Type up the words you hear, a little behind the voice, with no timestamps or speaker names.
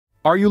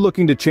Are you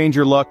looking to change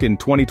your luck in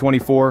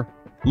 2024?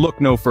 Look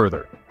no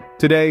further.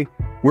 Today,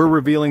 we're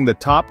revealing the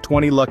top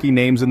 20 lucky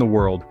names in the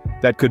world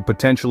that could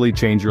potentially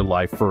change your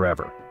life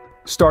forever.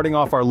 Starting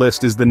off our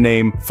list is the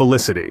name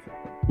Felicity,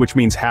 which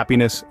means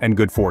happiness and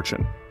good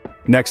fortune.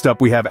 Next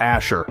up we have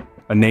Asher,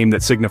 a name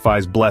that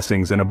signifies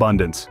blessings and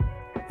abundance.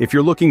 If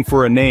you're looking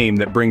for a name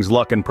that brings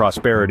luck and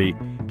prosperity,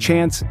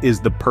 Chance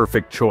is the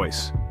perfect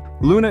choice.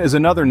 Luna is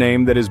another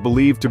name that is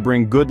believed to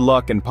bring good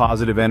luck and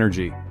positive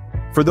energy.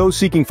 For those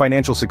seeking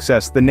financial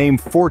success, the name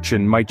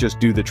Fortune might just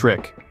do the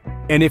trick.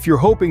 And if you're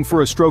hoping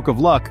for a stroke of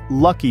luck,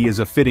 Lucky is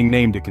a fitting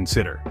name to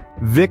consider.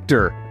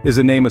 Victor is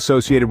a name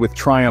associated with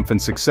triumph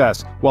and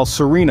success, while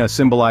Serena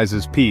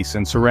symbolizes peace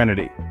and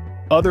serenity.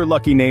 Other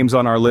lucky names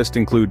on our list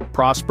include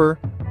Prosper,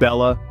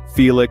 Bella,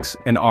 Felix,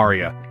 and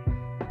Aria.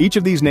 Each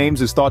of these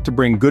names is thought to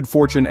bring good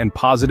fortune and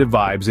positive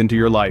vibes into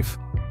your life.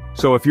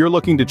 So if you're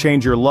looking to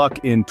change your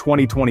luck in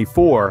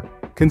 2024,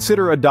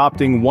 consider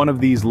adopting one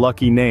of these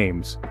lucky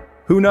names.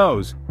 Who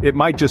knows, it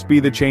might just be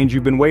the change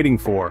you've been waiting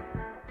for.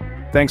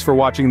 Thanks for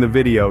watching the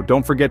video.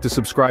 Don't forget to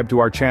subscribe to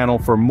our channel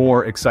for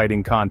more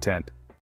exciting content.